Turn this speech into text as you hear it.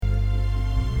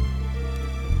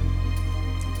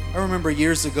I remember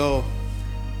years ago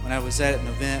when I was at an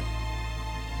event,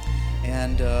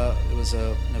 and it was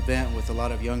an event with a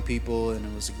lot of young people, and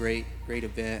it was a great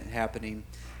event happening.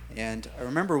 And I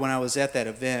remember when I was at that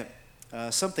event,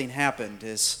 something happened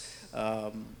as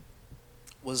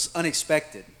was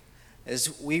unexpected.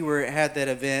 As we were had that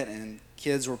event and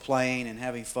kids were playing and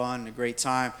having fun and a great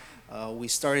time, we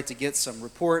started to get some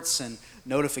reports and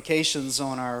notifications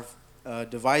on our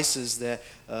devices that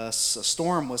a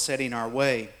storm was heading our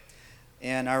way.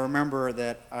 And I remember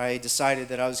that I decided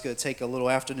that I was going to take a little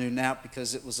afternoon nap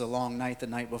because it was a long night the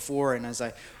night before. And as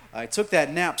I took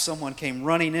that nap, someone came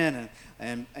running in,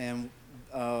 and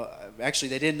actually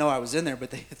they didn't know I was in there,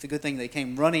 but it's a good thing they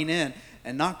came running in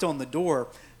and knocked on the door,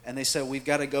 and they said, "We've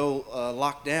got to go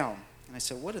lock down." And I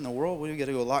said, "What in the world? What do we got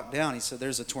to go lock down?" He said,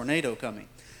 "There's a tornado coming."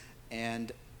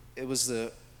 And it was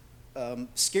the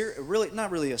really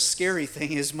not really a scary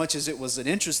thing as much as it was an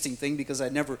interesting thing because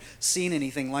I'd never seen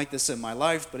anything like this in my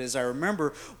life. But as I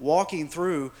remember walking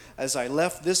through, as I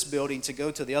left this building to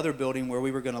go to the other building where we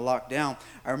were going to lock down,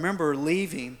 I remember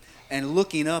leaving and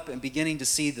looking up and beginning to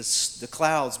see the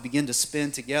clouds begin to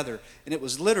spin together, and it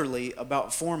was literally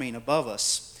about forming above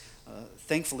us.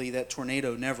 Thankfully, that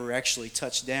tornado never actually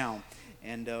touched down,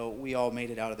 and we all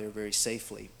made it out of there very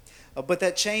safely. But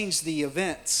that changed the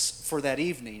events for that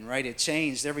evening, right? It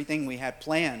changed everything we had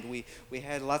planned. We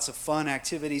had lots of fun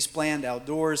activities planned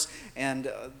outdoors,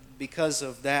 and because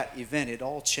of that event, it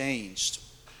all changed.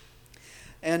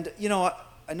 And,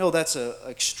 I know that's an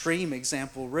extreme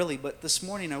example, really, but this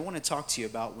morning I want to talk to you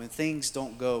about when things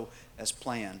don't go as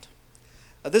planned.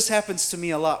 This happens to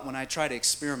me a lot when I try to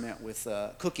experiment with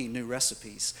cooking new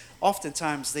recipes.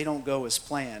 Oftentimes they don't go as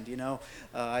planned,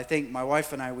 I think my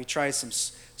wife and we tried some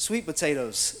sweet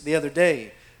potatoes the other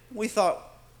day. We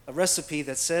thought a recipe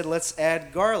that said, let's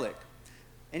add garlic.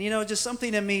 And just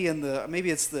something in me, maybe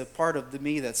it's the part of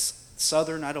me that's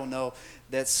southern, I don't know,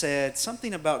 that said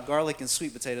something about garlic and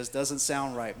sweet potatoes doesn't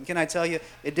sound right. And can I tell you,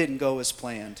 it didn't go as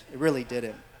planned. It really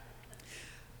didn't.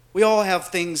 We all have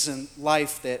things in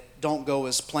life that don't go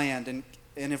as planned, and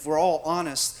if we're all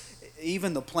honest,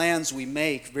 even the plans we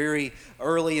make very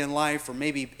early in life, or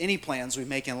maybe any plans we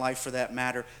make in life for that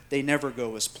matter, they never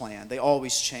go as planned. They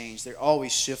always change. They're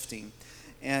always shifting.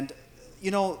 And,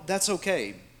 that's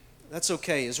okay. That's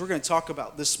okay. As we're going to talk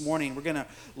about this morning, we're going to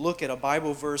look at a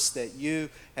Bible verse that you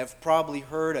have probably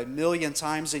heard a million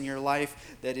times in your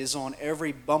life, that is on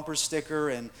every bumper sticker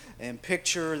and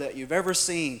picture that you've ever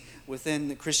seen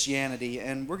within Christianity.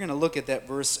 And we're going to look at that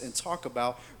verse and talk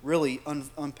about, really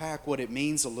unpack what it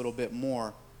means a little bit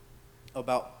more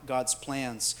about God's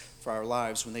plans for our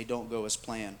lives when they don't go as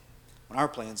planned, when our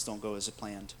plans don't go as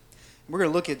planned. And we're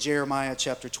going to look at Jeremiah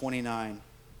chapter 29.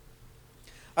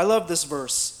 I love this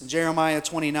verse. In Jeremiah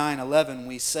 29:11,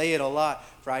 we say it a lot.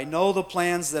 "For I know the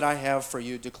plans that I have for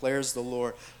you, declares the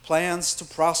Lord. Plans to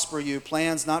prosper you,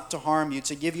 plans not to harm you,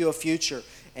 to give you a future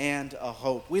and a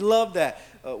hope." We love that.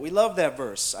 We love that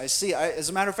verse. As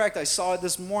a matter of fact, I saw it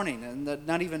this morning, and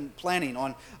not even planning,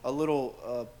 on a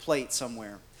little plate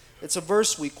somewhere. It's a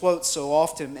verse we quote so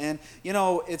often, and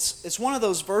it's one of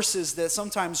those verses that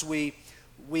sometimes we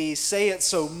say it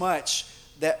so much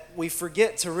that we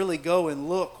forget to really go and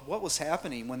look what was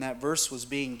happening when that verse was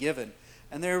being given.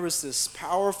 And there was this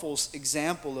powerful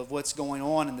example of what's going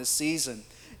on in this season,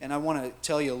 and I want to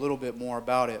tell you a little bit more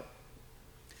about it.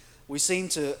 We seem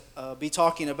to be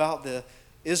talking about the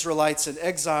Israelites in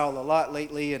exile a lot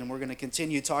lately, and we're going to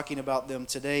continue talking about them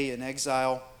today in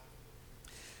exile.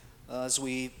 As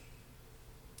we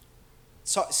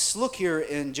look here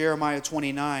in Jeremiah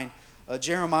 29,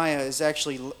 Jeremiah is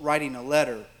actually writing a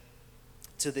letter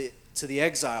to the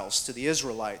exiles, to the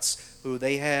Israelites, who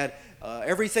they had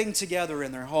everything together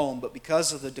in their home, but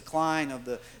because of the decline of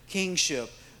the kingship,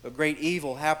 a great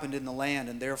evil happened in the land,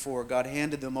 and therefore God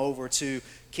handed them over to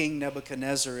King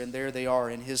Nebuchadnezzar, and there they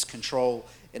are in his control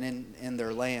and in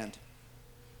their land.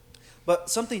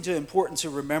 But something important to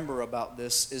remember about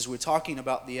this, as we're talking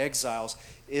about the exiles,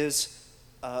 is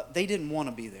they didn't want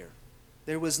to be there.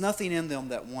 There was nothing in them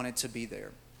that wanted to be there.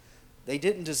 They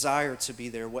didn't desire to be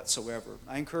there whatsoever.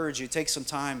 I encourage you, take some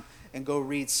time and go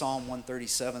read Psalm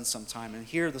 137 sometime and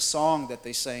hear the song that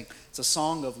they sang. It's a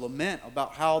song of lament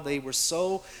about how they were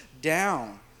so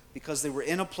down because they were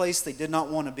in a place they did not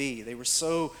want to be. They were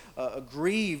so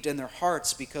grieved in their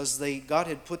hearts because God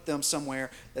had put them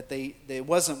somewhere that they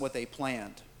wasn't what they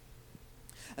planned.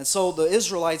 And so the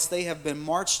Israelites, they have been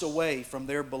marched away from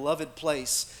their beloved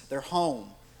place, their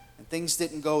home. and things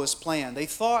didn't go as planned. They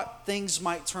thought things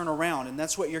might turn around, and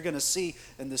that's what you're going to see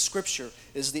in the scripture,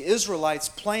 is the Israelites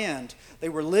planned. They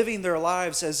were living their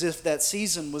lives as if that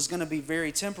season was going to be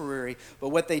very temporary, but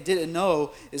what they didn't know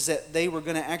is that they were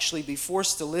going to actually be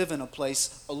forced to live in a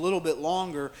place a little bit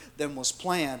longer than was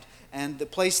planned, and the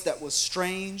place that was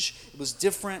strange, it was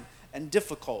different and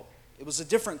difficult. It was a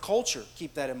different culture,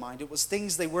 keep that in mind. It was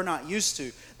things they were not used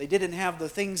to. They didn't have the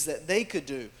things that they could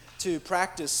do to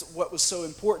practice what was so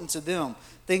important to them.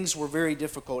 Things were very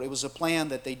difficult. It was a plan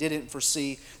that they didn't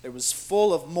foresee. It was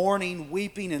full of mourning,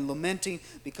 weeping, and lamenting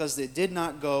because it did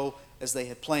not go as they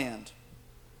had planned.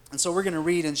 And so we're going to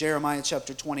read in Jeremiah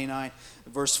chapter 29,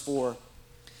 verse 4,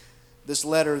 this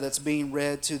letter that's being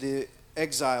read to the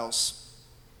exiles.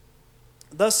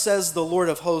 Thus says the Lord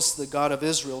of hosts, the God of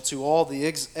Israel, to all the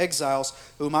exiles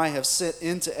whom I have sent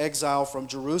into exile from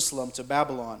Jerusalem to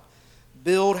Babylon: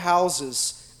 build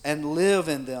houses and live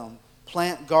in them,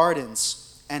 plant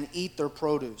gardens and eat their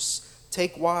produce.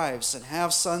 Take wives and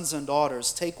have sons and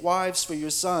daughters. Take wives for your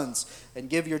sons and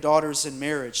give your daughters in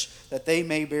marriage, that they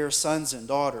may bear sons and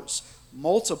daughters.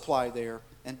 Multiply there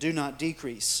and do not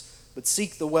decrease, but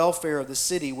seek the welfare of the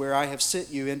city where I have sent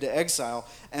you into exile,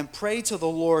 and pray to the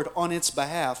Lord on its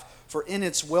behalf, for in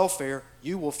its welfare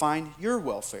you will find your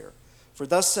welfare. For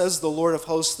thus says the Lord of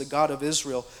hosts, the God of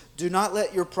Israel: do not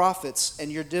let your prophets and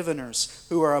your diviners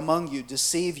who are among you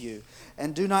deceive you,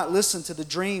 and do not listen to the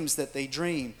dreams that they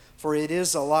dream, for it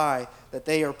is a lie that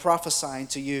they are prophesying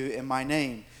to you in my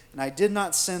name. And I did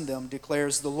not send them,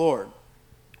 declares the Lord.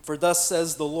 For thus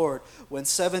says the Lord, when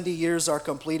 70 years are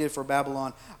completed for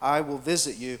Babylon, I will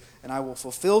visit you, and I will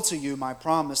fulfill to you my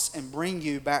promise and bring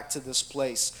you back to this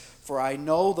place. For I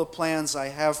know the plans I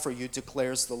have for you,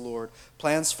 declares the Lord,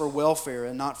 plans for welfare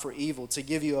and not for evil, to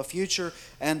give you a future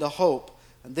and a hope.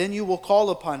 And then you will call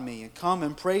upon me and come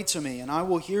and pray to me, and I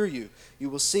will hear you.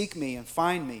 You will seek me and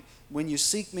find me. When you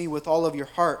seek me with all of your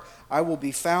heart, I will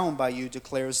be found by you,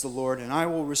 declares the Lord, and I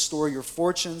will restore your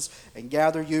fortunes and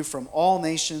gather you from all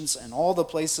nations and all the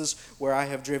places where I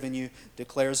have driven you,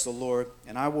 declares the Lord,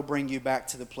 and I will bring you back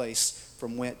to the place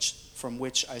from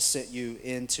which I sent you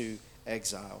into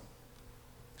exile.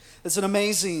 It's an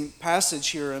amazing passage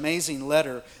here, an amazing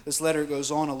letter. This letter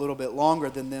goes on a little bit longer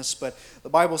than this, but the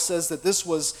Bible says that this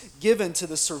was given to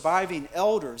the surviving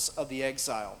elders of the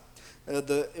exile.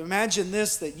 Imagine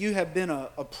this, that you have been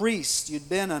a priest, you'd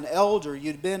been an elder,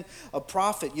 you'd been a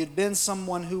prophet, you'd been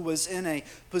someone who was in a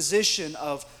position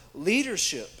of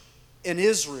leadership in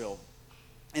Israel.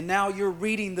 And now you're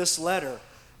reading this letter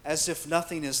as if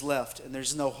nothing is left and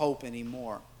there's no hope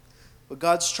anymore. But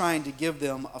God's trying to give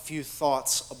them a few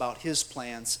thoughts about His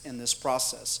plans in this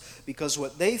process. Because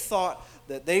what they thought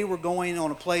that they were going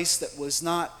on a place that was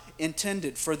not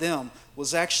intended for them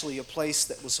was actually a place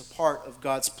that was a part of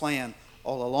God's plan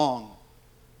all along.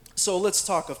 So let's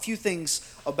talk a few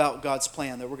things about God's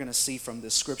plan that we're going to see from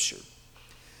this scripture.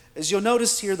 As you'll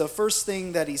notice here, the first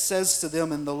thing that He says to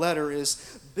them in the letter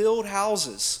is, build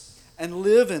houses and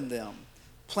live in them,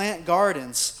 plant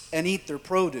gardens and eat their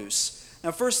produce. Now,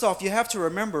 first off, you have to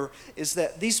remember is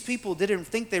that these people didn't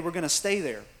think they were going to stay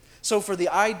there. So for the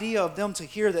idea of them to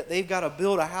hear that they've got to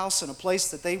build a house in a place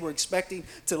that they were expecting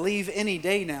to leave any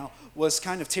day now was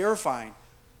kind of terrifying.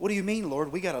 What do you mean,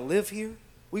 Lord? We got to live here?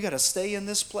 We got to stay in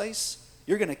this place?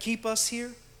 You're going to keep us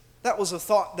here? That was a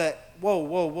thought that, whoa,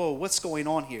 what's going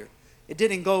on here? It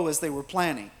didn't go as they were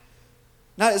planning.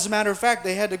 Now, as a matter of fact,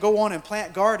 they had to go on and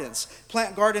plant gardens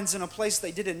in a place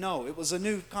they didn't know. It was a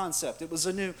new concept. It was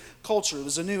a new culture. It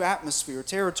was a new atmosphere,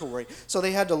 territory. So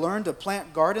they had to learn to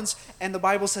plant gardens, and the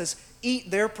Bible says,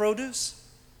 eat their produce.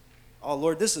 Oh,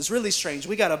 Lord, this is really strange.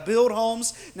 We got to build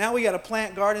homes, now we got to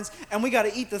plant gardens, and we got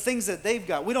to eat the things that they've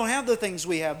got. We don't have the things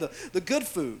we have, the good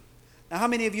food. Now, how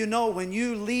many of you know when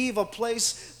you leave a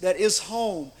place that is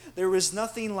home, there is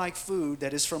nothing like food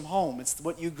that is from home. It's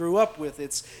what you grew up with.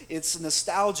 It's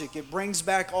nostalgic. It brings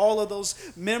back all of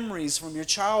those memories from your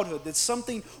childhood. There's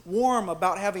something warm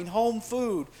about having home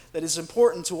food that is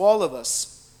important to all of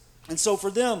us. And so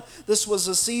for them, this was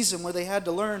a season where they had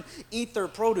to learn, eat their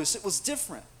produce. It was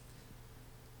different.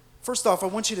 First off, I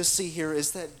want you to see here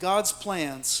is that God's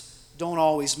plans don't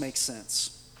always make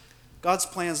sense. God's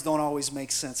plans don't always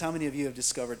make sense. How many of you have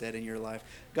discovered that in your life?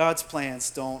 God's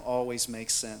plans don't always make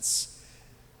sense.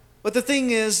 But the thing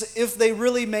is, if they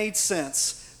really made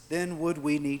sense, then would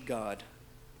we need God?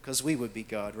 Because we would be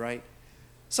God, right?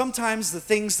 Sometimes the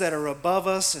things that are above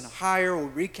us and higher, or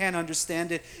we can't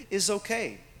understand it, is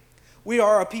okay. We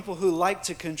are a people who like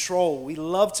to control. We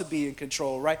love to be in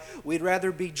control, right? We'd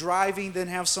rather be driving than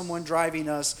have someone driving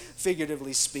us,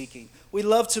 figuratively speaking. We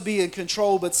love to be in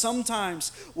control, but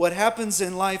sometimes what happens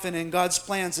in life and in God's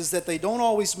plans is that they don't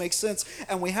always make sense,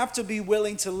 and we have to be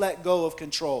willing to let go of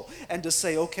control and to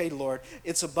say, okay, Lord,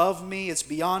 it's above me, it's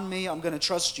beyond me, I'm going to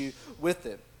trust you with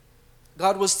it.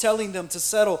 God was telling them to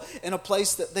settle in a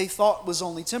place that they thought was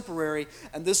only temporary,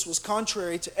 and this was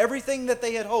contrary to everything that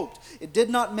they had hoped. It did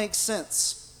not make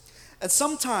sense. And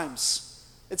sometimes,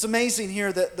 it's amazing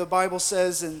here that the Bible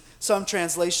says in some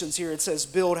translations here, it says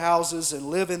build houses and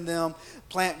live in them,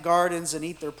 plant gardens and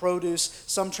eat their produce.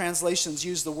 Some translations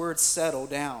use the word settle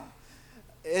down.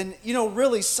 And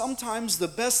really, sometimes the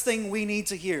best thing we need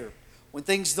to hear when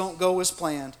things don't go as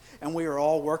planned and we are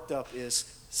all worked up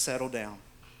is settle down.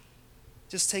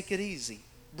 Just take it easy.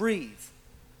 Breathe.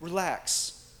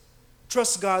 Relax.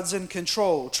 Trust God's in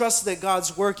control. Trust that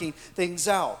God's working things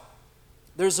out.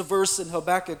 There's a verse in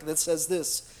Habakkuk that says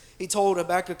this. He told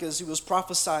Habakkuk as he was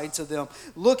prophesying to them,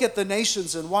 look at the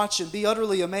nations and watch and be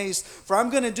utterly amazed, for I'm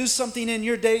going to do something in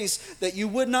your days that you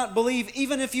would not believe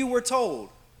even if you were told.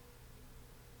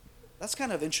 That's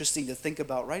kind of interesting to think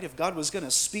about, right? If God was going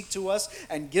to speak to us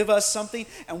and give us something,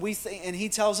 and He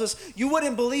tells us, you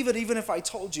wouldn't believe it even if I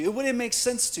told you. It wouldn't make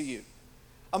sense to you.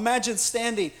 Imagine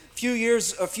standing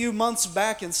a few months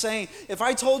back and saying, if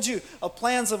I told you of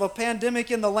plans of a pandemic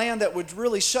in the land that would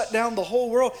really shut down the whole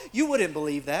world, you wouldn't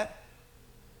believe that.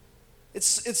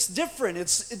 It's different.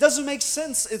 It doesn't make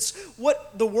sense. It's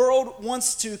what the world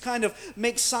wants to kind of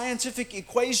make scientific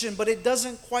equation, but it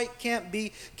can't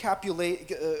be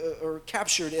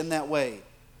captured in that way.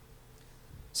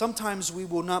 Sometimes we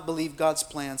will not believe God's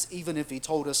plans, even if He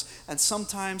told us, and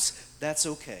sometimes that's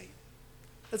okay.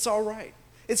 It's all right.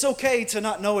 It's okay to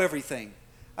not know everything.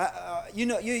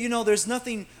 There's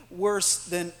nothing worse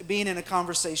than being in a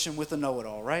conversation with a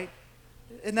know-it-all, right?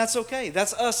 And that's okay.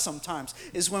 That's us sometimes,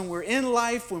 is when we're in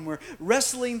life, when we're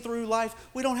wrestling through life,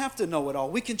 we don't have to know it all.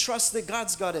 We can trust that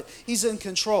God's got it. He's in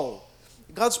control.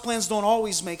 God's plans don't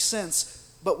always make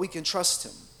sense, but we can trust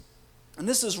Him. And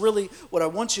this is really what I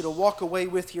want you to walk away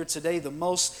with here today the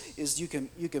most, is you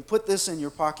can put this in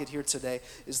your pocket here today,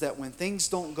 is that when things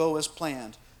don't go as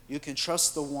planned, you can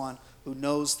trust the one who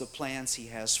knows the plans He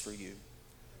has for you.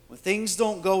 When things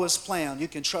don't go as planned, you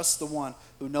can trust the one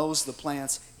who knows the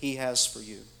plans He has for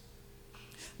you.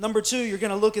 Number two, you're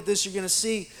going to look at this, you're going to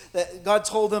see that God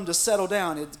told them to settle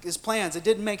down. His plans, it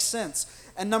didn't make sense.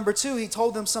 And number two, He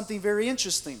told them something very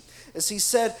interesting, as He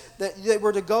said that they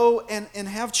were to go and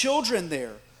have children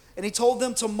there. And He told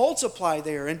them to multiply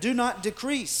there and do not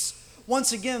decrease.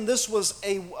 Once again, this was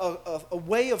a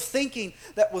way of thinking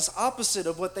that was opposite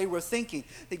of what they were thinking.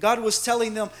 That God was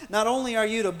telling them, not only are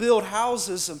you to build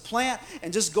houses and plant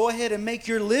and just go ahead and make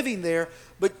your living there,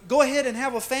 but go ahead and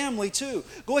have a family too.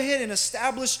 Go ahead and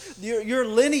establish your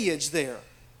lineage there.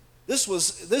 This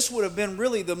would have been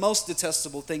really the most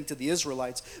detestable thing to the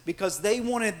Israelites, because they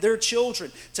wanted their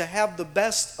children to have the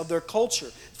best of their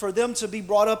culture. For them to be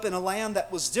brought up in a land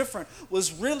that was different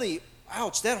was really,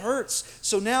 ouch, that hurts.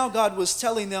 So now God was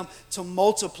telling them to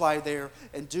multiply there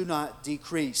and do not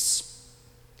decrease.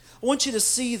 I want you to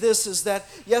see this is that,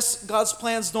 yes, God's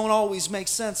plans don't always make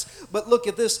sense, but look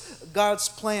at this. God's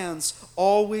plans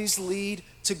always lead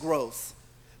to growth.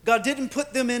 God didn't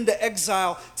put them into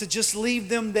exile to just leave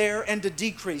them there and to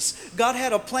decrease. God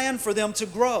had a plan for them to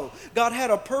grow. God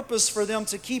had a purpose for them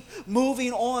to keep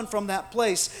moving on from that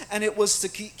place. And it was to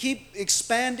keep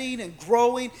expanding and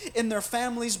growing in their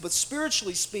families. But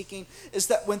spiritually speaking, is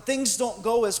that when things don't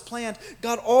go as planned,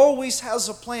 God always has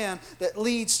a plan that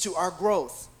leads to our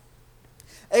growth.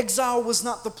 Exile was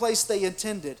not the place they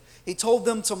intended. He told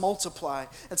them to multiply.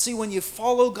 And see, when you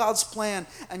follow God's plan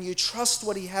and you trust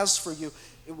what He has for you,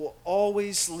 it will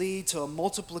always lead to a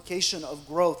multiplication of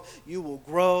growth. You will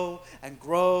grow and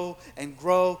grow and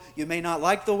grow. You may not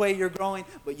like the way you're growing,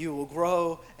 but you will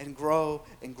grow and grow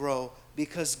and grow,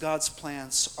 because God's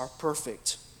plans are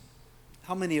perfect.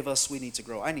 How many of us, we need to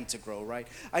grow? I need to grow, right?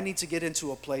 I need to get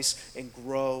into a place and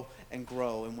grow and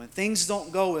grow. And when things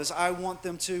don't go as I want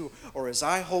them to, or as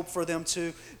I hope for them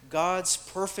to, God's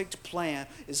perfect plan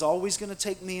is always going to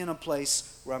take me in a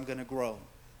place where I'm going to grow.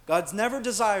 God never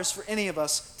desires for any of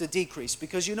us to decrease,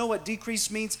 because you know what decrease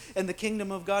means in the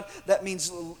kingdom of God? That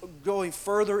means going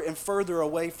further and further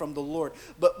away from the Lord.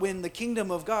 But when the kingdom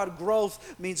of God,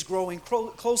 growth means growing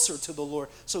closer to the Lord.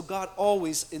 So God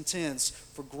always intends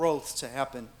for growth to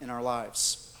happen in our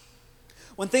lives.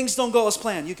 When things don't go as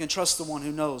planned, you can trust the one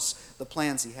who knows the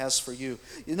plans he has for you.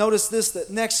 You notice this, that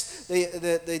next,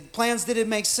 the plans didn't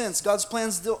make sense. God's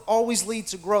plans always lead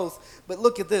to growth. But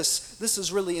look at this. This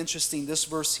is really interesting, this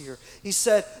verse here. He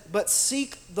said, but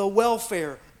seek the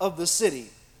welfare of the city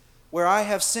where I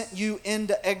have sent you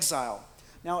into exile.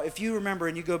 Now, if you remember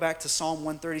and you go back to Psalm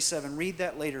 137, read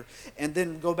that later, and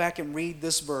then go back and read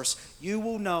this verse, you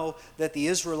will know that the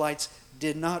Israelites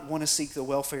did not want to seek the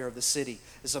welfare of the city.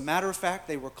 As a matter of fact,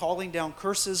 they were calling down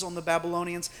curses on the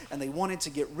Babylonians, and they wanted to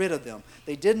get rid of them.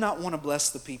 They did not want to bless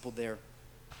the people there.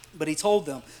 But he told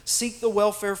them, seek the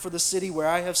welfare for the city where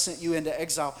I have sent you into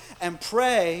exile, and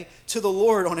pray to the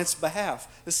Lord on its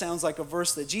behalf. This sounds like a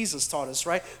verse that Jesus taught us,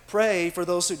 right? Pray for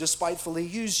those who despitefully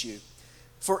use you.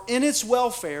 For in its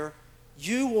welfare,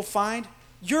 you will find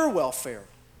your welfare.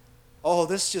 Oh,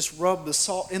 this just rubbed the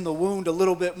salt in the wound a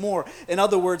little bit more. In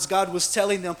other words, God was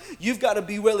telling them, you've got to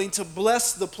be willing to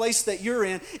bless the place that you're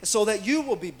in so that you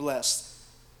will be blessed.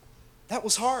 That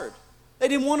was hard. They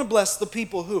didn't want to bless the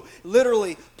people who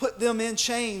literally put them in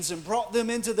chains and brought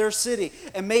them into their city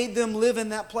and made them live in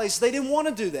that place. They didn't want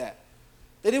to do that.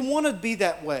 They didn't want to be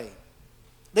that way.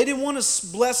 They didn't want to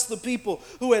bless the people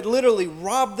who had literally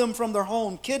robbed them from their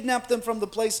home, kidnapped them from the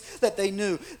place that they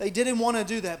knew. They didn't want to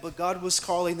do that, but God was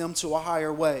calling them to a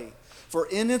higher way. For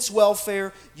in its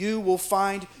welfare, you will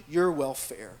find your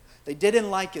welfare. They didn't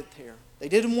like it there. They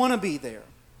didn't want to be there.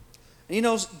 And you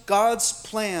know, God's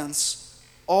plans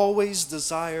always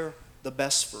desire the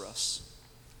best for us.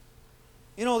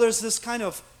 You know, there's this kind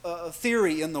of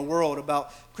theory in the world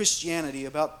about Christianity,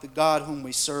 about the God whom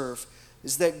we serve,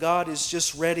 is that God is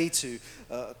just ready to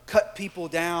cut people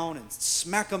down and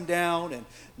smack them down and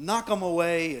knock them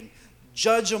away and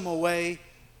judge them away.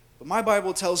 But my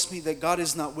Bible tells me that God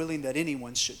is not willing that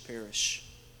anyone should perish.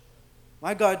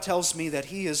 My God tells me that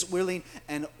He is willing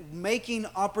and making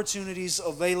opportunities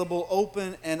available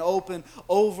open and open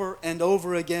over and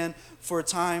over again for a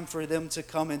time for them to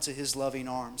come into His loving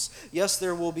arms. Yes,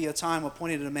 there will be a time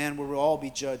appointed to man where we'll all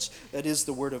be judged. That is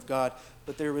the Word of God.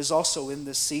 But there is also in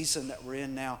this season that we're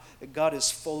in now, that God is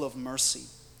full of mercy.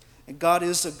 And God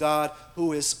is a God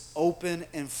who is open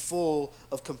and full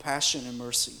of compassion and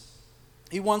mercy.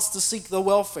 He wants to seek the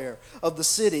welfare of the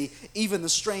city, even the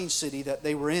strange city that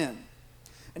they were in.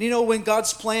 And you know, when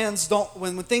God's plans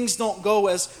when things don't go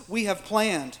as we have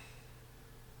planned,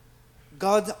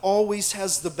 God always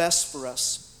has the best for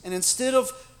us. And instead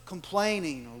of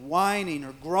complaining or whining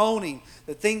or groaning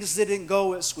that things didn't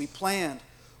go as we planned,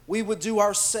 we would do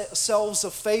ourselves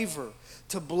a favor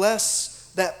to bless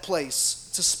that place,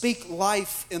 to speak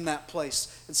life in that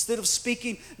place. Instead of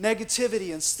speaking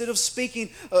negativity, instead of speaking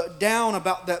down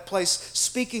about that place,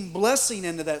 speaking blessing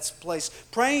into that place,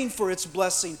 praying for its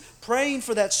blessing, praying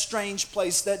for that strange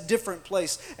place, that different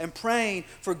place, and praying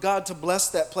for God to bless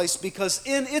that place, because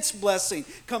in its blessing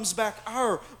comes back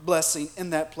our blessing in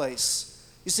that place.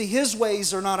 You see, His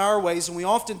ways are not our ways, and we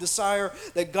often desire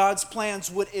that God's plans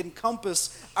would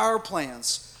encompass our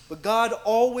plans. But God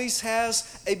always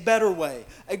has a better way,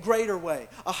 a greater way,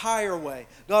 a higher way.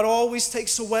 God always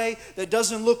takes a way that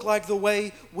doesn't look like the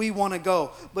way we want to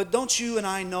go. But don't you and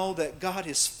I know that God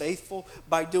is faithful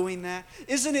by doing that?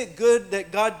 Isn't it good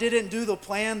that God didn't do the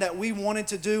plan that we wanted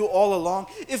to do all along?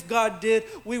 If God did,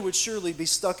 we would surely be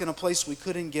stuck in a place we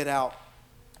couldn't get out.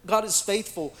 God is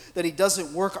faithful that He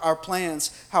doesn't work our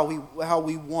plans how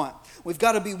we want. We've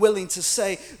got to be willing to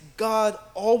say, God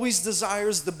always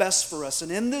desires the best for us.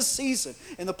 And in this season,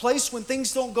 in the place when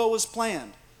things don't go as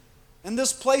planned, in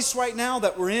this place right now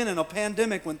that we're in a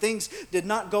pandemic, when things did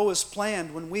not go as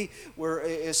planned, when we were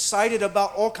excited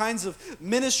about all kinds of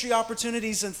ministry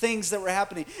opportunities and things that were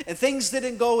happening, and things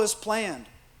didn't go as planned,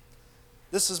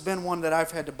 this has been one that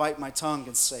I've had to bite my tongue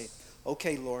and say,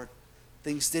 okay, Lord,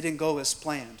 things didn't go as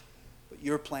planned, but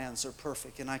your plans are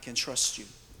perfect, and I can trust you.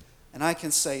 And I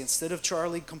can say, instead of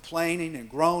Charlie complaining and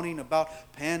groaning about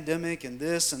pandemic and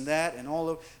this and that and all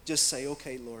of, just say,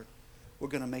 okay, Lord, we're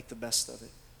going to make the best of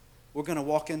it. We're going to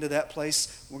walk into that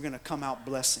place. We're going to come out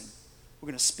blessing. We're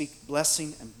going to speak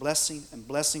blessing and blessing and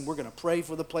blessing. We're going to pray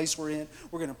for the place we're in.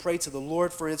 We're going to pray to the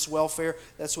Lord for its welfare.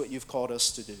 That's what you've called us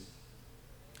to do.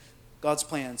 God's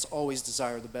plans always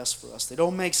desire the best for us. They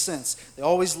don't make sense. They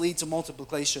always lead to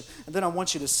multiplication. And then I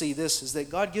want you to see this, is that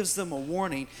God gives them a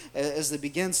warning as they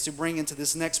begins to bring into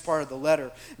this next part of the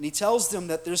letter. And He tells them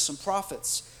that there's some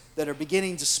prophets that are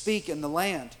beginning to speak in the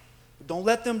land. But don't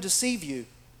let them deceive you.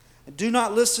 And do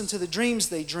not listen to the dreams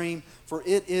they dream, for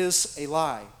it is a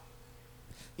lie.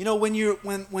 You know,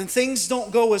 when things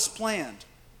don't go as planned,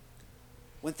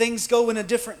 when things go in a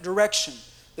different direction,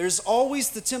 There's always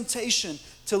the temptation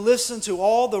to listen to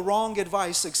all the wrong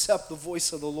advice except the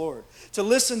voice of the Lord. To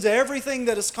listen to everything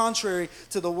that is contrary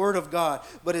to the Word of God.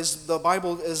 But as the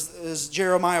Bible, as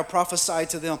Jeremiah prophesied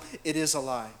to them, it is a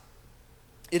lie.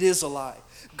 It is a lie.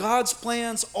 God's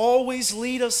plans always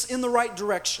lead us in the right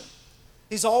direction.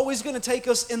 He's always going to take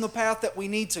us in the path that we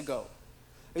need to go.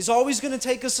 He's always going to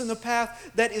take us in the path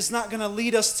that is not going to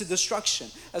lead us to destruction.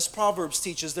 As Proverbs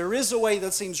teaches, there is a way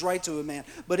that seems right to a man,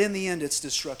 but in the end it's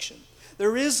destruction.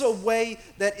 There is a way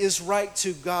that is right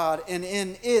to God, and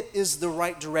in it is the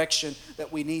right direction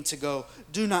that we need to go.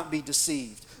 Do not be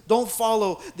deceived. Don't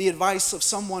follow the advice of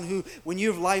someone who, when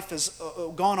your life has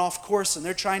gone off course and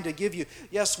they're trying to give you,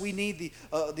 yes, we need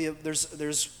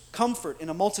there's comfort in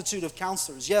a multitude of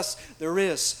counselors. Yes, there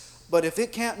is. But if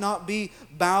it can't not be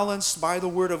balanced by the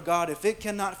Word of God, if it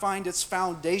cannot find its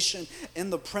foundation in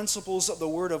the principles of the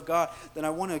Word of God, then I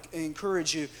want to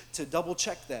encourage you to double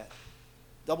check that.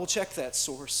 Double check that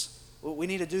source. We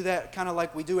need to do that kind of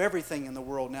like we do everything in the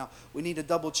world now. We need to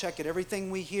double check it.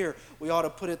 Everything we hear, we ought to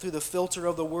put it through the filter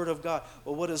of the Word of God.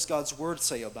 Well, what does God's Word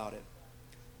say about it?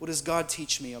 What does God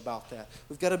teach me about that?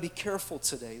 We've got to be careful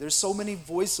today. There's so many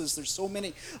voices. There's so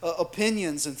many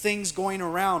opinions and things going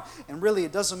around. And really,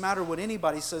 it doesn't matter what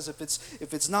anybody says. If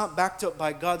it's not backed up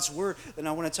by God's Word, then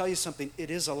I want to tell you something.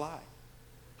 It is a lie.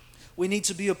 We need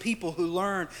to be a people who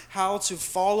learn how to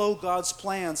follow God's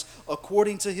plans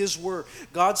according to His Word.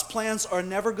 God's plans are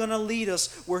never going to lead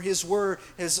us where His Word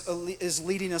is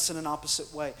leading us in an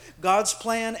opposite way. God's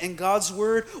plan and God's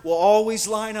Word will always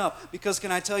line up because,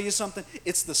 can I tell you something?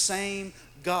 It's the same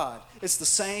God. It's the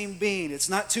same being. It's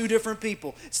not two different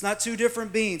people. It's not two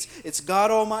different beings. It's God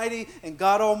Almighty and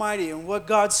God Almighty. And what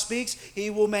God speaks,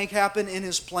 He will make happen in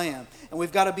His plan. And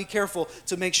we've got to be careful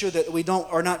to make sure that we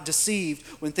are not deceived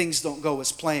when things don't go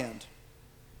as planned.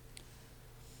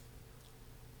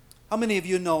 How many of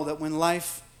you know that when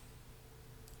life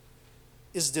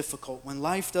is difficult, when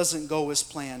life doesn't go as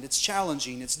planned, it's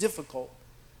challenging, it's difficult,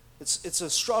 it's a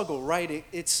struggle, right?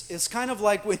 It's kind of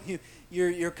like when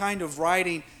you're kind of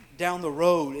riding down the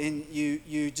road and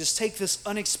you just take this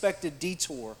unexpected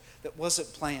detour that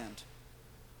wasn't planned.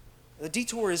 The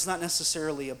detour is not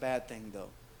necessarily a bad thing, though.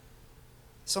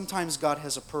 Sometimes God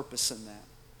has a purpose in that.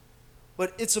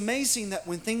 But it's amazing that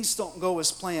when things don't go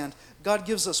as planned, God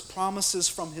gives us promises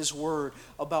from His Word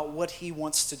about what He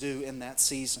wants to do in that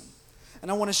season. And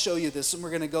I want to show you this, and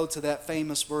we're going to go to that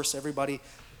famous verse everybody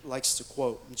likes to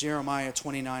quote, Jeremiah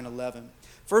 29:11.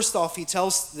 First off, He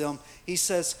tells them, He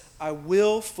says, I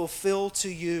will fulfill to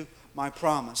you my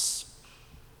promise.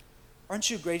 Aren't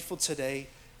you grateful today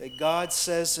that God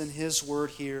says in His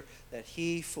Word here that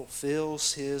He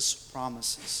fulfills His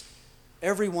promises?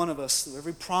 Every one of us,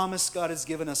 every promise God has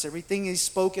given us, everything He's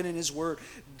spoken in His Word,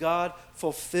 God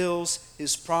fulfills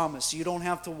His promise. You don't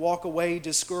have to walk away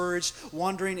discouraged,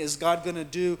 wondering, is God going to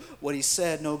do what He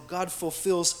said? No, God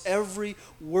fulfills every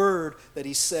word that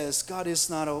He says. God is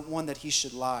not one that He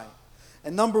should lie.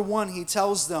 And number one, He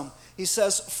tells them, He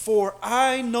says, for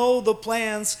I know the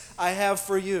plans I have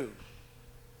for you.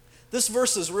 This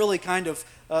verse is really kind of,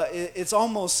 it's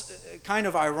almost kind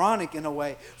of ironic in a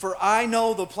way. For I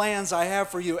know the plans I have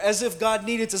for you. As if God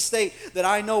needed to state that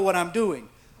I know what I'm doing.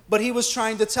 But He was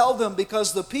trying to tell them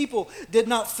because the people did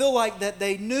not feel like that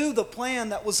they knew the plan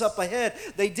that was up ahead.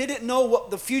 They didn't know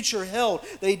what the future held.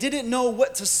 They didn't know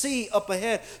what to see up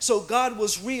ahead. So God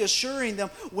was reassuring them,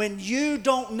 when you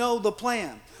don't know the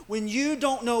plan, when you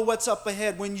don't know what's up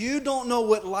ahead, when you don't know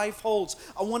what life holds,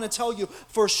 I want to tell you,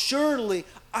 for surely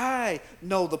I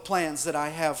know the plans that I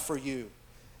have for you.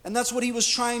 And that's what He was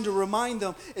trying to remind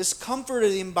them, is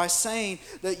comforting them by saying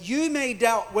that you may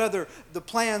doubt whether the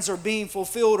plans are being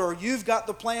fulfilled, or you've got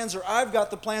the plans or I've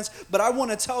got the plans, but I want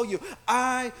to tell you,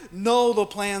 I know the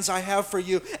plans I have for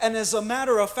you. And as a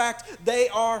matter of fact, they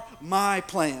are my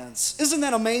plans. Isn't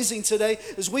that amazing today?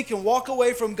 As we can walk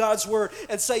away from God's Word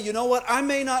and say, you know what? I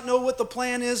may not know what the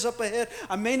plan is up ahead.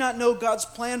 I may not know God's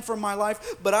plan for my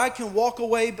life, but I can walk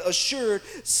away assured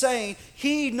saying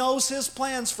He knows His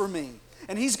plans for me.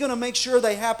 And He's going to make sure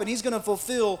they happen. He's going to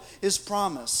fulfill His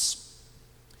promise.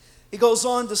 He goes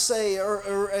on to say,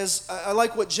 or as I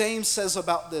like what James says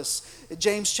about this. In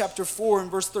James chapter 4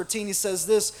 and verse 13, he says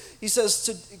this. He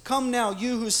says, come now,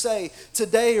 you who say,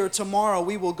 today or tomorrow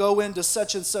we will go into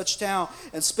such and such town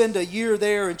and spend a year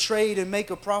there and trade and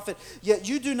make a profit. Yet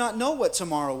you do not know what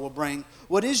tomorrow will bring.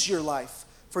 What is your life?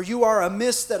 For you are a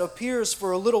mist that appears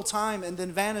for a little time and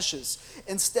then vanishes.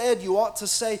 Instead, you ought to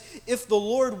say, if the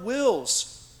Lord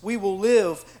wills, we will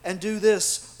live and do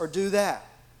this or do that.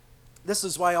 This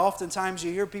is why oftentimes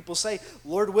you hear people say,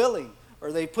 Lord willing,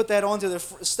 or they put that onto their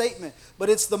statement. But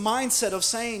it's the mindset of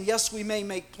saying, yes, we may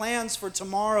make plans for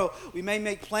tomorrow, we may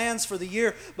make plans for the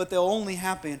year, but they'll only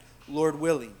happen, Lord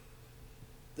willing.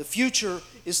 The future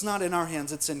is not in our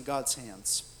hands, it's in God's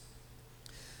hands.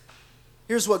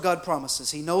 Here's what God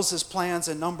promises. He knows His plans.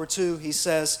 And number 2, He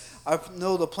says, I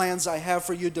know the plans I have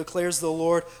for you, declares the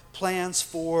Lord, plans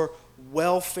for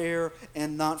welfare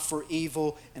and not for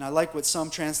evil. And I like what some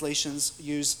translations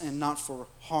use, and not for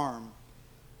harm.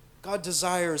 God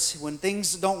desires, when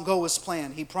things don't go as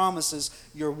planned, He promises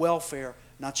your welfare,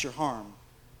 not your harm.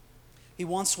 He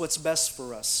wants what's best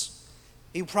for us.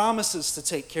 He promises to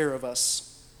take care of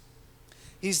us.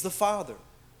 He's the Father.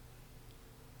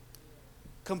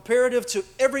 Comparative to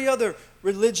every other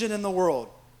religion in the world,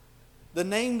 the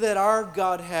name that our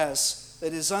God has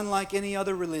that is unlike any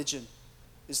other religion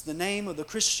is the name of the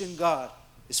Christian God,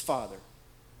 is Father.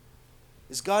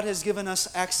 As God has given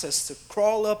us access to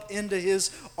crawl up into His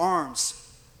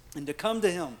arms and to come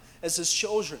to Him as His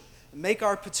children and make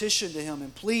our petition to Him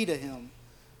and plead to Him.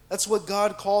 That's what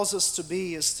God calls us to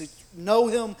be, is to know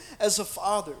Him as a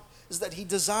Father, is that He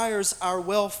desires our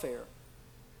welfare.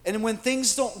 And when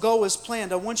things don't go as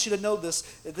planned, I want you to know this,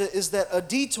 is that a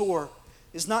detour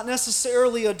is not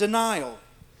necessarily a denial.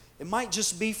 It might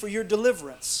just be for your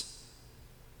deliverance.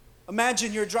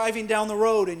 Imagine you're driving down the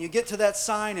road and you get to that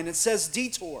sign and it says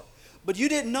detour. But you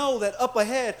didn't know that up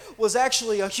ahead was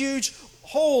actually a huge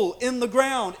hole in the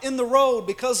ground, in the road,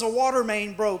 because a water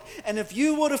main broke. And if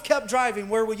you would have kept driving,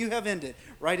 where would you have ended?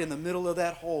 Right in the middle of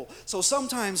that hole. So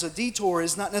sometimes a detour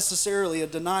is not necessarily a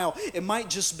denial. It might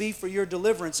just be for your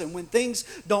deliverance. And when things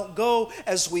don't go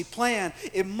as we plan,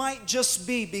 it might just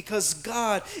be because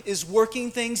God is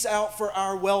working things out for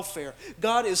our welfare.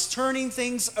 God is turning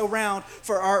things around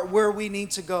for where we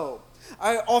need to go.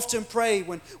 I often pray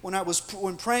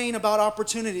when praying about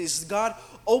opportunities, God,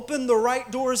 open the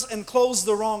right doors and close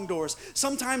the wrong doors.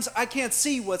 Sometimes I can't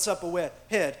see what's up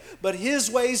ahead, but His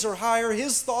ways are higher,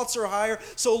 His thoughts are higher.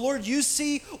 So Lord, you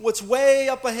see what's way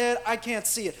up ahead, I can't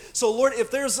see it. So Lord, if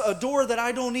there's a door that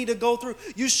I don't need to go through,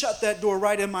 you shut that door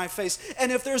right in my face. And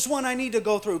if there's one I need to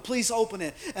go through, please open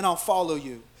it and I'll follow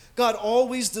you. God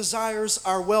always desires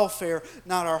our welfare,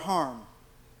 not our harm.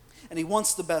 And He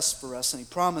wants the best for us, and He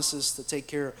promises to take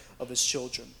care of His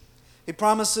children. He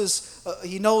promises,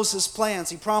 He knows His plans.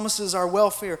 He promises our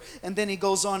welfare. And then He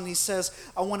goes on and He says,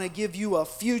 I want to give you a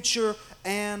future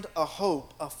and a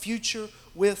hope. A future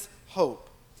with hope.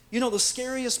 You know, the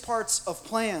scariest parts of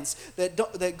plans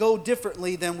that go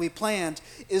differently than we planned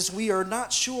is we are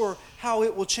not sure how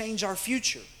it will change our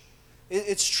future.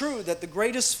 It's true that the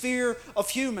greatest fear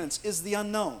of humans is the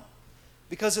unknown.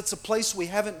 Because it's a place we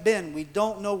haven't been. We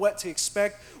don't know what to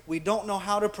expect. We don't know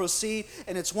how to proceed.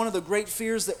 And it's one of the great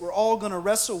fears that we're all going to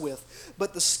wrestle with.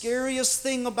 But the scariest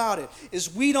thing about it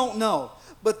is we don't know.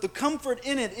 But the comfort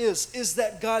in it is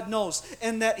that God knows.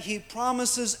 And that He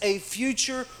promises a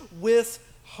future with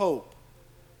hope.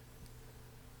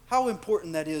 How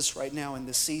important that is right now in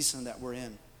the season that we're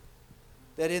in.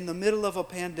 That in the middle of a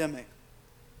pandemic,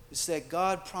 is that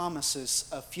God promises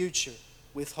a future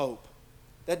with hope.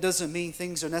 That doesn't mean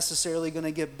things are necessarily going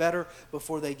to get better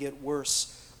before they get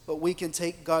worse. But we can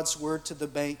take God's word to the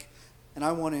bank. And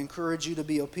I want to encourage you to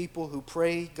be a people who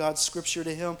pray God's scripture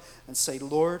to Him and say,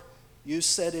 Lord, you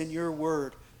said in your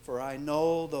word, for I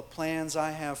know the plans I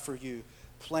have for you.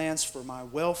 Plans for my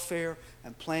welfare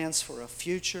and plans for a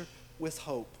future with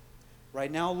hope.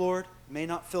 Right now, Lord, it may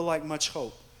not feel like much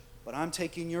hope. But I'm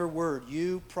taking your word.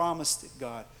 You promised it,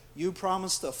 God. You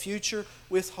promised a future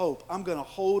with hope. I'm going to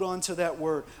hold on to that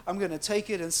word. I'm going to take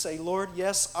it and say, Lord,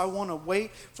 yes, I want to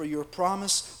wait for your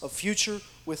promise of future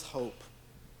with hope.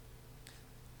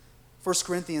 1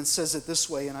 Corinthians says it this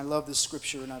way, and I love this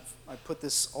scripture, and I put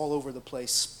this all over the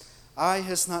place. Eye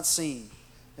has not seen,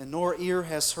 and nor ear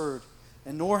has heard,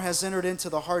 and nor has entered into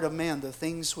the heart of man the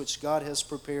things which God has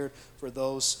prepared for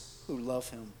those who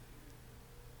love Him.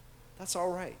 That's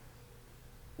all right.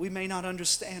 We may not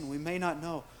understand. We may not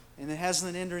know. And it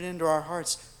hasn't entered into our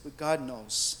hearts, but God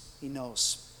knows. He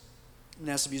knows. I'm going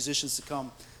to ask the musicians to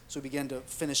come as we begin to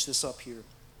finish this up here.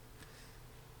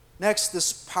 Next,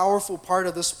 this powerful part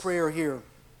of this prayer here,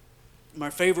 my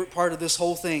favorite part of this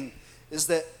whole thing, is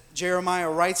that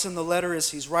Jeremiah writes in the letter as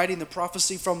he's writing the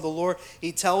prophecy from the Lord.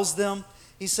 He tells them,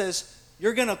 he says,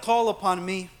 you're going to call upon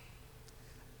me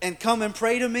and come and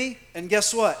pray to me, and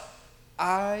guess what?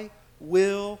 I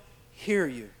will hear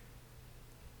you.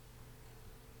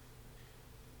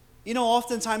 You know,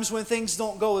 oftentimes when things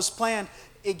don't go as planned,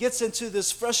 it gets into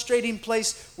this frustrating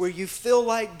place where you feel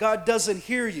like God doesn't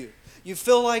hear you. You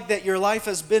feel like that your life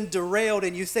has been derailed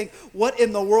and you think, what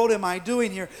in the world am I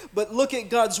doing here? But look at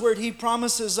God's word. He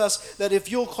promises us that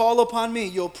if you'll call upon me,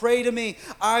 you'll pray to me,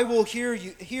 I will hear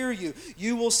you.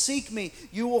 You will seek me.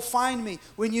 You will find me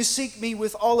when you seek me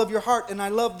with all of your heart. And I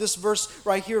love this verse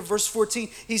right here, verse 14.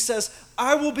 He says,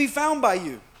 I will be found by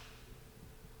you.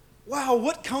 Wow,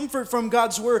 what comfort from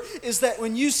God's word is that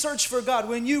when you search for God,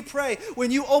 when you pray,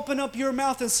 when you open up your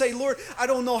mouth and say, Lord, I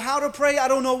don't know how to pray, I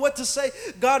don't know what to say,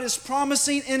 God is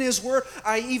promising in His word.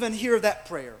 I even hear that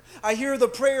prayer. I hear the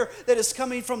prayer that is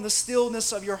coming from the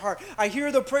stillness of your heart. I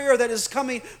hear the prayer that is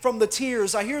coming from the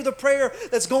tears. I hear the prayer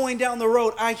that's going down the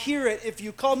road. I hear it. If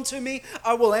you come to me,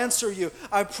 I will answer you.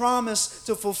 I promise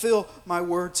to fulfill my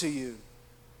word to you.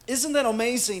 Isn't that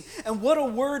amazing? And what a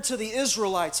word to the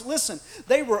Israelites. Listen,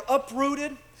 they were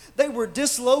uprooted. They were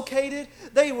dislocated.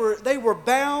 They were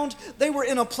bound. They were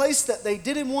in a place that they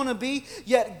didn't want to be.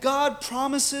 Yet God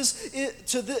promises it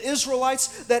to the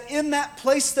Israelites that in that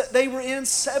place that they were in,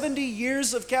 70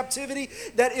 years of captivity,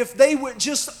 that if they would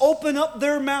just open up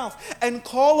their mouth and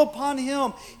call upon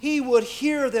Him, He would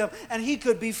hear them and He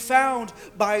could be found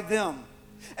by them.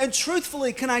 And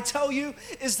truthfully, can I tell you,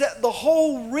 is that the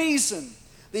whole reason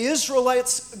the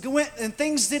Israelites went and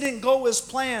things didn't go as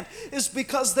planned is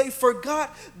because they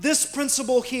forgot this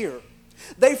principle here.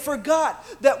 They forgot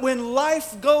that when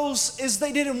life goes as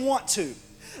they didn't want to,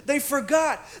 they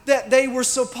forgot that they were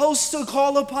supposed to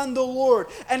call upon the Lord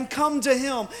and come to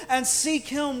Him and seek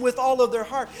Him with all of their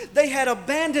heart. They had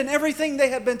abandoned everything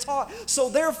they had been taught. So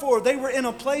therefore, they were in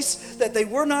a place that they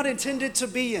were not intended to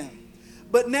be in.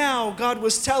 But now God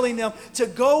was telling them to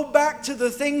go back to the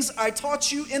things I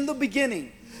taught you in the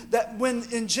beginning. That when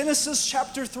in Genesis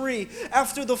chapter 3,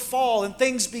 after the fall and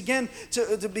things begin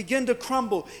to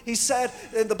crumble, He said,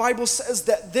 and the Bible says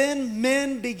that then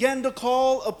men began to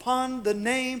call upon the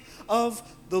name of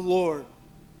the Lord.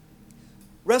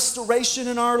 Restoration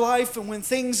in our life, and when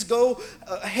things go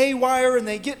haywire and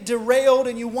they get derailed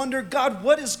and you wonder, God,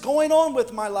 what is going on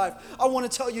with my life? I want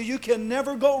to tell you, you can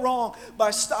never go wrong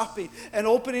by stopping and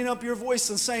opening up your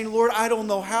voice and saying, Lord, I don't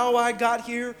know how I got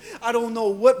here. I don't know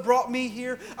what brought me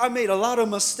here. I made a lot of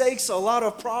mistakes, a lot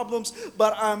of problems,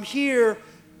 but I'm here,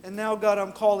 and now, God,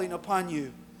 I'm calling upon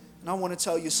you. And I want to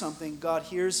tell you something. God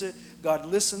hears it. God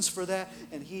listens for that,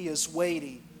 and He is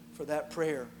waiting for that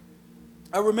prayer.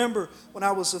 I remember when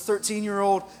I was a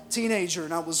 13-year-old teenager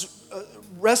and I was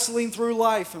wrestling through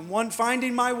life and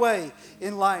finding my way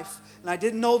in life. And I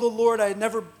didn't know the Lord. I had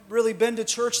never really been to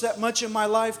church that much in my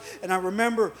life. And I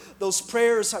remember those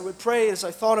prayers I would pray as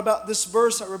I thought about this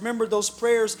verse. I remember those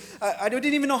prayers. I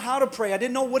didn't even know how to pray. I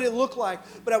didn't know what it looked like.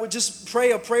 But I would just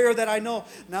pray a prayer that I know.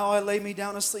 Now I lay me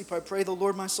down to sleep. I pray the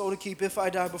Lord my soul to keep. If I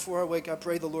die before I wake, I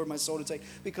pray the Lord my soul to take.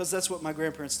 Because that's what my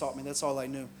grandparents taught me. That's all I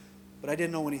knew. But I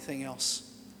didn't know anything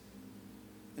else.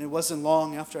 And it wasn't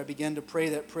long after I began to pray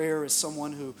that prayer as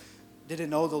someone who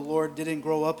didn't know the Lord, didn't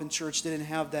grow up in church, didn't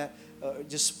have that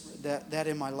that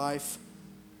in my life,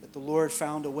 that the Lord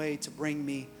found a way to bring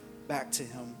me back to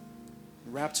Him. He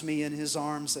wrapped me in His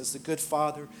arms as the good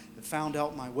Father and found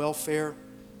out my welfare.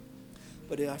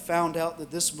 But I found out that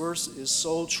this verse is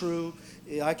so true.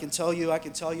 I can tell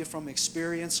you from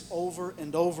experience over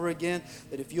and over again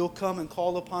that if you'll come and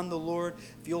call upon the Lord,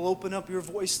 if you'll open up your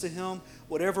voice to Him,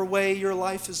 whatever way your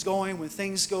life is going, when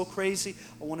things go crazy,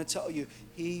 I want to tell you,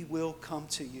 He will come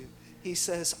to you. He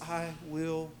says, I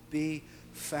will be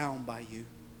found by you.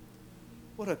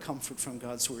 What a comfort from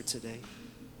God's word today.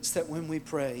 It's that when we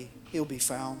pray, He'll be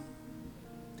found.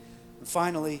 And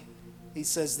finally, He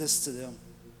says this to them.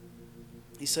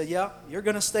 He said, yeah, you're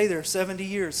going to stay there 70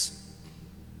 years.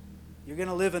 You're going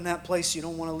to live in that place you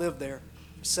don't want to live there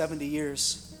for 70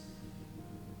 years.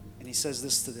 And He says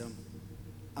this to them.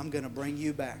 I'm going to bring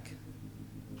you back.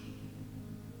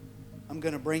 I'm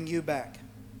going to bring you back.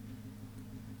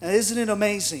 Now, isn't it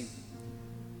amazing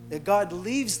that God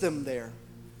leaves them there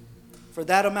for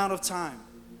that amount of time?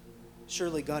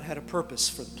 Surely God had a purpose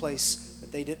for the place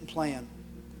that they didn't plan.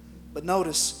 But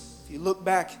notice, if you look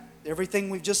back, everything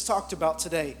we've just talked about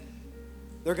today,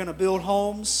 they're going to build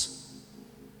homes.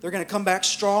 They're going to come back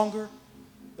stronger.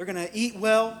 They're going to eat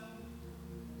well.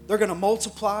 They're going to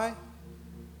multiply.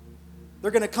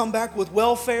 They're going to come back with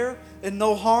welfare and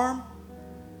no harm.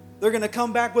 They're going to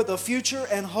come back with a future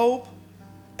and hope.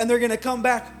 And they're going to come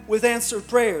back with answered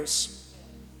prayers.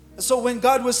 So when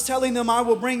God was telling them, I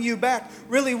will bring you back,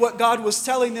 really what God was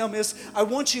telling them is, I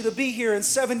want you to be here in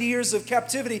 70 years of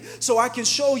captivity so I can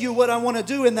show you what I want to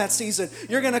do in that season.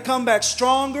 You're going to come back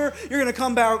stronger. You're going to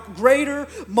come back greater,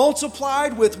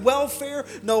 multiplied with welfare,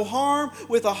 no harm,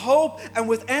 with a hope, and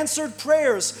with answered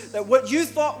prayers, that what you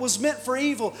thought was meant for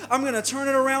evil, I'm going to turn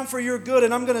it around for your good,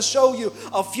 and I'm going to show you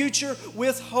a future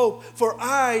with hope. For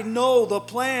I know the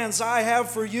plans I have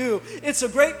for you. It's a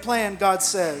great plan, God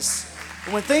says.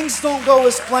 When things don't go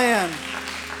as planned,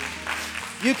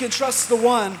 you can trust the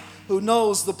one who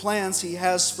knows the plans He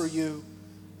has for you.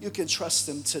 You can trust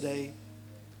Him today.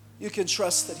 You can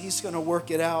trust that He's going to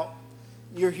work it out.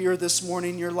 You're here this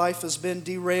morning, your life has been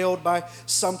derailed by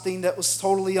something that was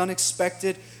totally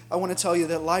unexpected. I want to tell you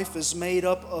that life is made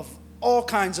up of all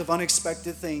kinds of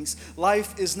unexpected things.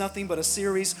 Life is nothing but a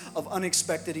series of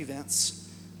unexpected events.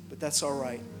 But that's all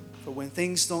right. For when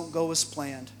things don't go as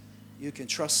planned, you can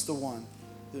trust the one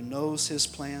who knows His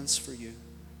plans for you.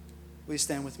 Will you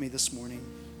stand with me this morning?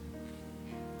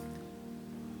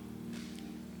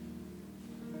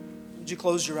 Would you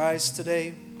close your eyes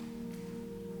today?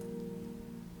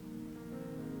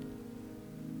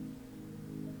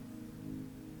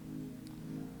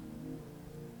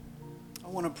 I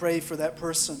want to pray for that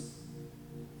person.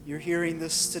 You're hearing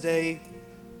this today.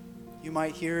 You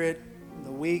might hear it in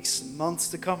the weeks and months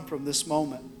to come from this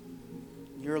moment.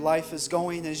 Your life is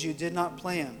going as you did not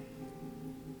plan.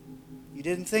 You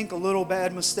didn't think a little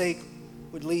bad mistake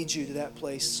would lead you to that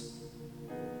place.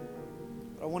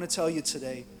 But I want to tell you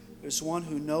today, there's one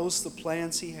who knows the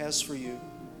plans He has for you.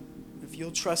 If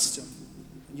you'll trust Him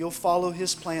and you'll follow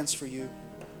His plans for you,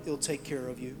 He'll take care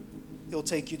of you. He'll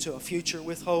take you to a future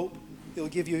with hope. He'll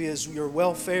give you your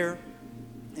welfare,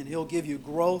 and He'll give you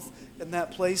growth in that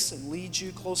place and lead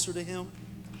you closer to Him.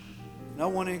 And I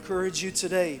want to encourage you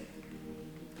today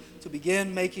to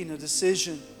begin making a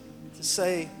decision to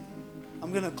say,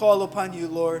 I'm going to call upon you,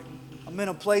 Lord. I'm in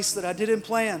a place that I didn't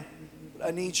plan, but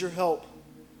I need your help.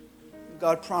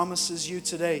 God promises you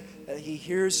today that He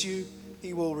hears you,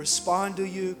 He will respond to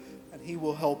you, and He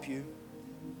will help you.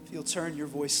 If you'll turn your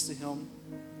voice to Him,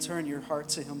 turn your heart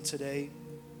to Him today.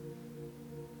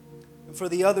 And for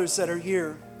the others that are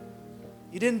here,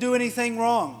 you didn't do anything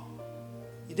wrong.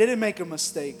 You didn't make a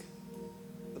mistake.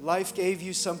 But life gave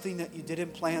you something that you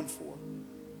didn't plan for.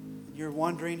 And you're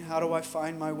wondering, how do I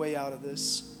find my way out of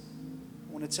this?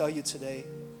 I want to tell you today,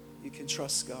 you can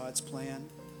trust God's plan.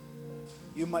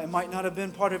 It might not have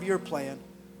been part of your plan,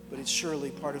 but it's surely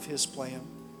part of His plan.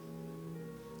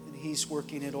 And He's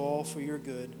working it all for your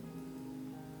good.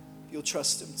 You'll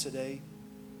trust Him today.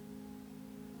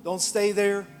 Don't stay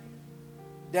there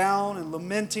down and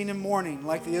lamenting and mourning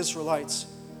like the Israelites,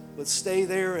 but stay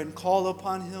there and call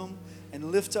upon Him and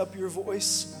lift up your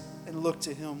voice and look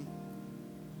to Him,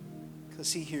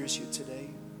 because He hears you today.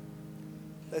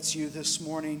 That's you this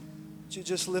morning. Would you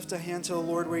just lift a hand to the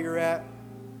Lord where you're at?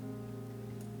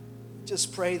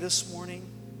 Just pray this morning.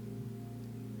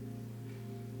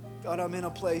 God, I'm in a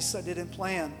place I didn't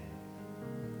plan.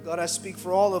 God, I speak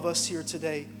for all of us here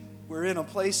today. We're in a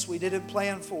place we didn't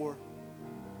plan for.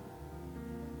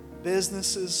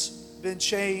 Business has been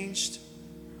changed.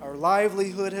 Our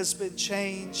livelihood has been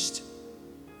changed.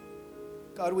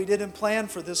 God, we didn't plan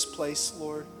for this place,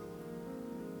 Lord.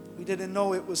 We didn't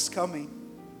know it was coming.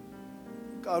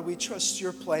 God, we trust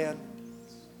your plan.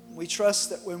 We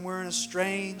trust that when we're in a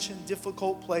strange and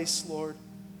difficult place, Lord,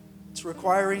 it's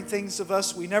requiring things of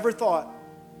us we never thought,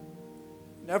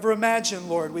 never imagined,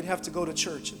 Lord, we'd have to go to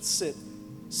church and sit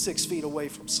 6 feet away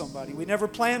from somebody. We never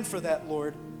planned for that,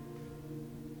 Lord.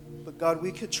 But God,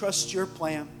 we could trust your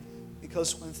plan,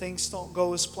 because when things don't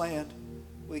go as planned,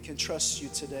 we can trust you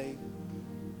today,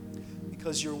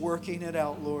 because you're working it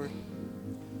out, Lord.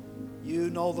 You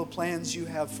know the plans you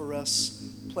have for us,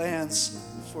 plans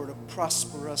to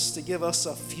prosper us, to give us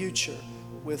a future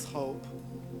with hope.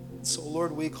 So,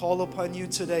 Lord, we call upon you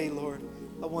today, Lord.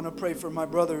 I want to pray for my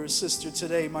brother or sister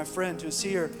today, my friend who's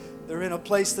here. They're in a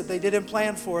place that they didn't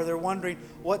plan for. They're wondering,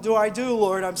 what do I do,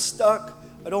 Lord? I'm stuck.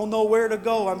 I don't know where to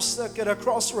go. I'm stuck at a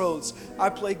crossroads. I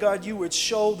pray, God, you would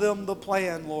show them the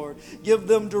plan, Lord. Give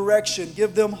them direction.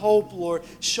 Give them hope, Lord.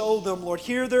 Show them, Lord.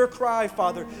 Hear their cry,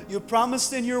 Father. You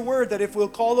promised in your word that if we'll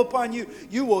call upon you,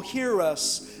 you will hear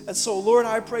us. And so, Lord,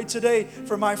 I pray today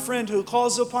for my friend who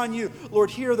calls upon you.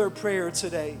 Lord, hear their prayer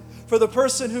today. For the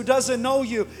person who doesn't know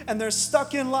you and they're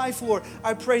stuck in life, Lord,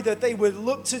 I pray that they would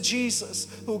look to Jesus,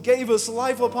 who gave us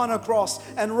life upon a cross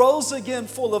and rose again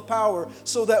full of power,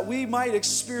 so that we might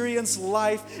experience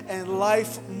life and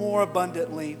life more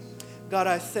abundantly. God,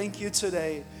 I thank you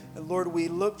today. And Lord, we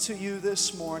look to you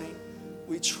this morning.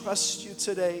 We trust you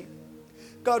today.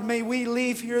 God, may we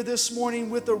leave here this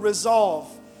morning with a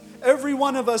resolve. Every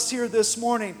one of us here this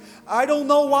morning, I don't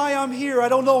know why I'm here. I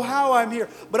don't know how I'm here,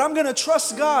 but I'm going to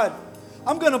trust God.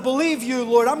 I'm going to believe you,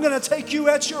 Lord. I'm going to take you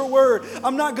at your word.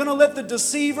 I'm not going to let the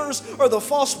deceivers or the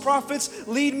false prophets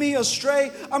lead me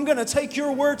astray. I'm going to take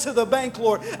your word to the bank,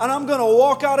 Lord. And I'm going to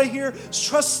walk out of here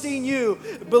trusting you,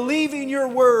 believing your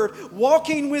word,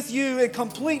 walking with you in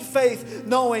complete faith,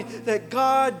 knowing that,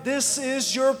 God, this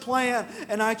is your plan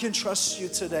and I can trust you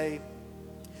today.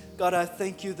 God, I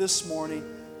thank you this morning.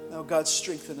 Now, God,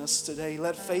 strengthen us today.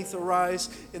 Let faith arise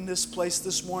in this place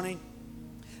this morning.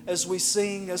 As we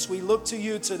sing, as we look to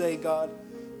you today, God.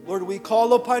 Lord, we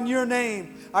call upon your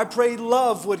name. I pray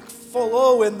love would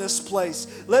flow in this place.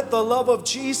 Let the love of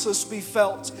Jesus be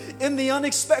felt. In the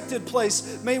unexpected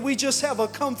place, may we just have a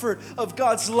comfort of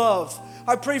God's love.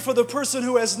 I pray for the person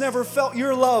who has never felt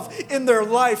your love in their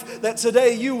life, that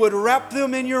today you would wrap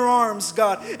them in your arms,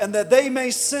 God, and that they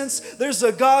may sense there's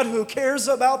a God who cares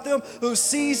about them, who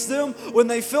sees them. When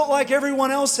they feel like everyone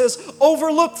else has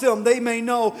overlooked them, they may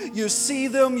know you see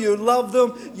them, you love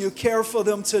them, you care for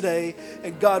them today.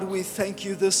 And God, we thank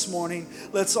you this morning.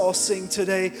 Let's all sing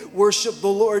today. Worship the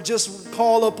Lord. Just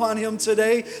call upon him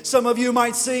today. Some of you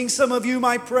might sing, some of you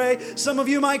might pray, some of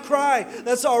you might cry.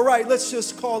 That's all right. Let's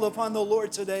just call upon the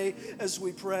Lord today as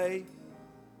we pray.